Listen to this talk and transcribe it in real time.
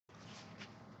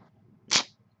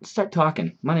let's start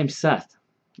talking. My name's Seth.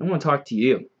 I want to talk to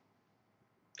you.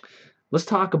 Let's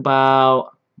talk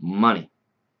about money.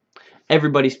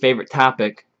 Everybody's favorite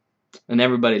topic, and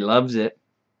everybody loves it.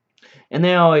 And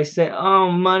they always say,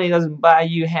 oh, money doesn't buy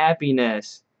you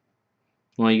happiness.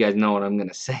 Well, you guys know what I'm going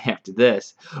to say after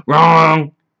this.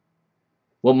 Wrong!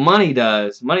 Well, money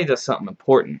does something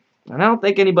important. And I don't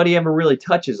think anybody ever really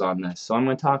touches on this, so I'm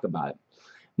going to talk about it.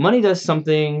 Money does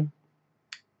something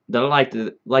that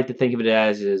I like to think of it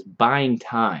as is buying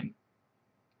time.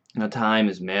 Now, time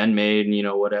is man-made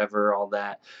and, whatever, all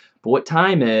that. But what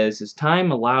time is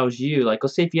time allows you, like,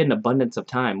 let's say if you had an abundance of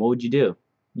time, what would you do?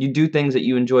 You do things that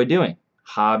you enjoy doing.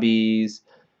 Hobbies,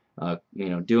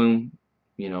 doing,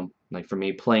 like for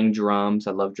me, playing drums.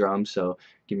 I love drums, so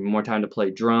give me more time to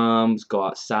play drums, go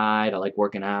outside. I like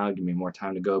working out. Give me more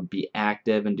time to go be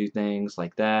active and do things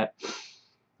like that.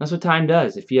 That's what time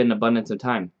does if you had an abundance of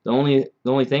time. The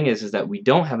only thing is that we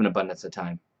don't have an abundance of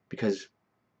time because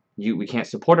we can't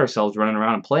support ourselves running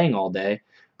around and playing all day,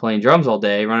 playing drums all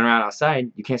day, running around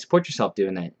outside. You can't support yourself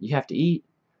doing that. You have to eat.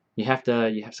 You have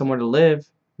somewhere to live.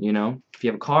 If you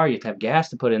have a car, you have to have gas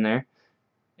to put in there.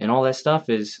 And all that stuff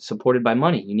is supported by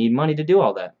money. You need money to do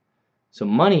all that. So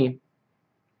money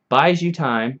buys you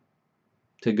time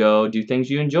to go do things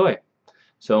you enjoy.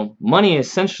 So money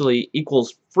essentially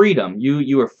equals freedom.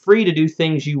 You are free to do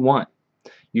things you want.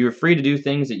 You are free to do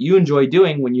things that you enjoy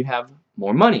doing when you have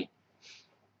more money.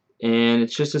 And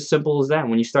it's just as simple as that.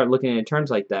 When you start looking at it in terms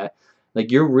like that,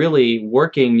 like you're really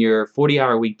working your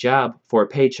 40-hour-a-week job for a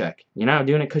paycheck. You're not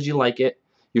doing it because you like it.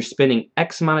 You're spending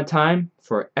X amount of time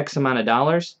for X amount of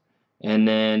dollars. And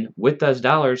then with those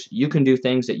dollars, you can do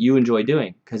things that you enjoy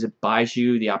doing because it buys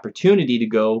you the opportunity to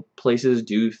go places,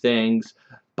 do things,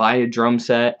 buy a drum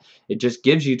set. It just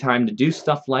gives you time to do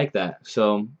stuff like that.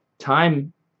 So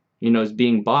time, is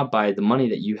being bought by the money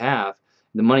that you have,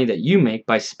 the money that you make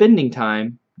by spending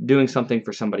time doing something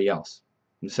for somebody else,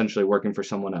 essentially working for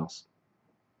someone else.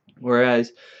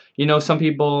 Whereas, some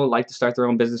people like to start their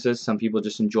own businesses. Some people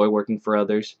just enjoy working for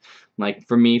others. Like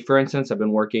for me, for instance, I've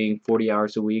been working 40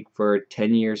 hours a week for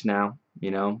 10 years now.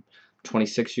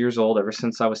 26 years old ever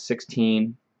since I was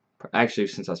 16. Actually,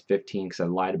 since I was 15 because I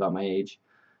lied about my age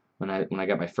when I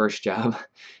got my first job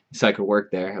so I could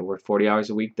work there. I worked 40 hours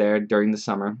a week there during the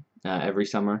summer, every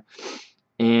summer.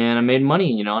 And I made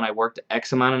money, and I worked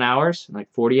X amount of hours,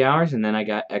 like 40 hours, and then I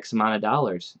got X amount of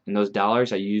dollars. And those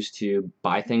dollars I used to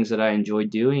buy things that I enjoy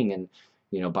doing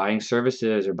and, buying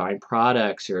services or buying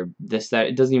products or this, that.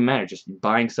 It doesn't even matter. Just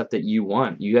buying stuff that you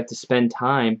want. You have to spend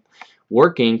time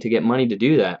working to get money to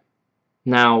do that.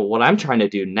 Now, what I'm trying to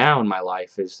do now in my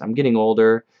life is I'm getting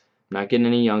older. I'm not getting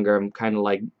any younger. I'm kind of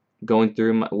like went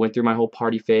through my whole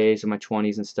party phase in my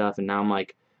 20s and stuff, and now I'm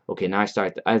like, okay, now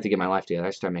I have to get my life together. I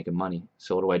start making money.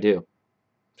 So what do?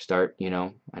 I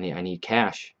need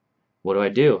cash.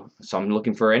 What do? So I'm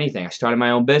looking for anything. I started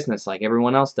my own business like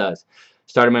everyone else does.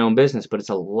 Started my own business, but it's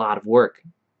a lot of work.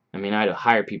 I mean, I had to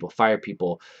hire people, fire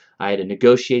people. I had to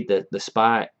negotiate the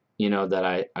spot,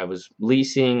 that I was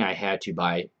leasing. I had to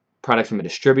buy products from a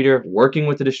distributor, working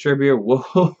with the distributor. Whoa,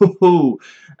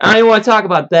 I don't even want to talk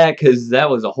about that because that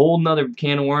was a whole nother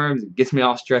can of worms. It gets me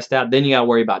all stressed out. Then you got to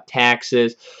worry about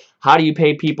taxes. How do you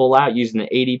pay people out using the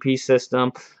ADP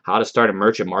system? How to start a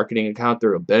merchant marketing account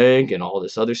through a bank and all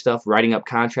this other stuff. Writing up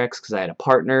contracts because I had a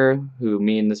partner who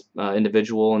me and this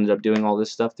individual ended up doing all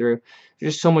this stuff through.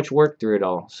 There's just so much work through it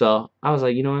all. So I was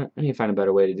like, you know what? I need to find a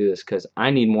better way to do this because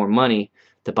I need more money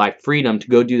to buy freedom to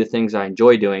go do the things I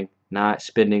enjoy doing, not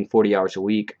spending 40 hours a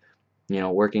week,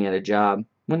 working at a job.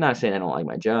 I'm not saying I don't like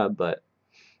my job, but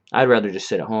I'd rather just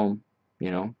sit at home,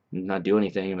 not do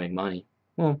anything and make money.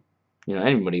 Well,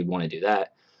 anybody would want to do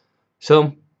that.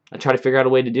 So I tried to figure out a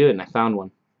way to do it, and I found one.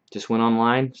 Just went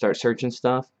online, started searching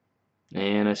stuff,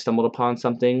 and I stumbled upon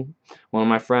something. One of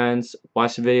my friends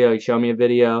watched a video, he showed me a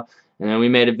video, and then we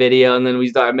made a video, and then we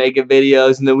started making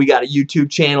videos, and then we got a YouTube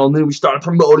channel, and then we started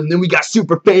promoting, and then we got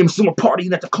super famous, and we're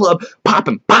partying at the club,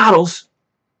 popping bottles.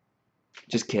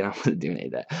 Just kidding, I wasn't doing any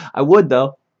of that. I would,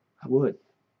 though. I would,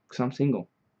 because I'm single.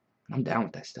 I'm down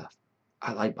with that stuff.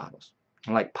 I like bottles.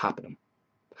 I like popping them.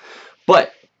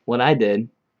 But what I did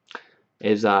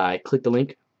is I clicked the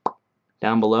link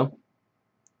down below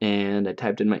and I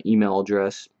typed in my email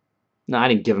address. No, I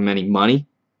didn't give them any money.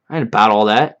 I ain't about all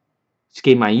that. Just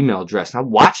gave my email address. And I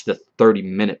watched the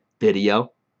 30-minute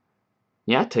video.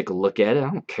 Yeah, I take a look at it.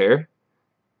 I don't care.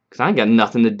 Because I ain't got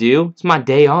nothing to do. It's my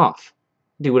day off.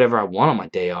 I do whatever I want on my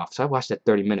day off. So I watched that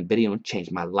 30-minute video and it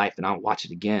changed my life. And I'll watch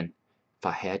it again if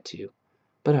I had to.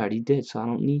 But I already did, so I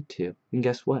don't need to. And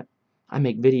guess what? I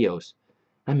make videos.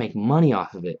 I make money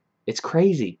off of it. It's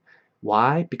crazy.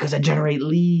 Why? Because I generate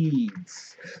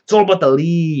leads. It's all about the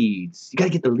leads. You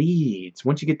gotta get the leads.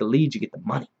 Once you get the leads, you get the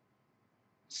money.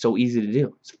 It's so easy to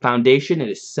do. It's a foundation. It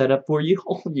is set up for you.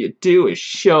 All you do is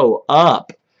show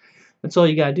up. That's all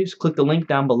you gotta do. Is click the link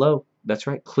down below. That's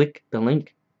right. Click the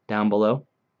link down below.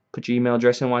 Put your email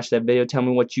address in. Watch that video. Tell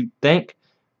me what you think.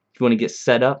 If you want to get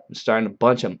set up and starting a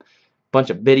bunch of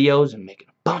videos and making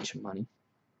a bunch of money,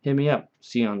 hit me up.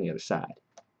 See you on the other side.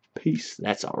 Peace.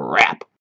 That's a wrap.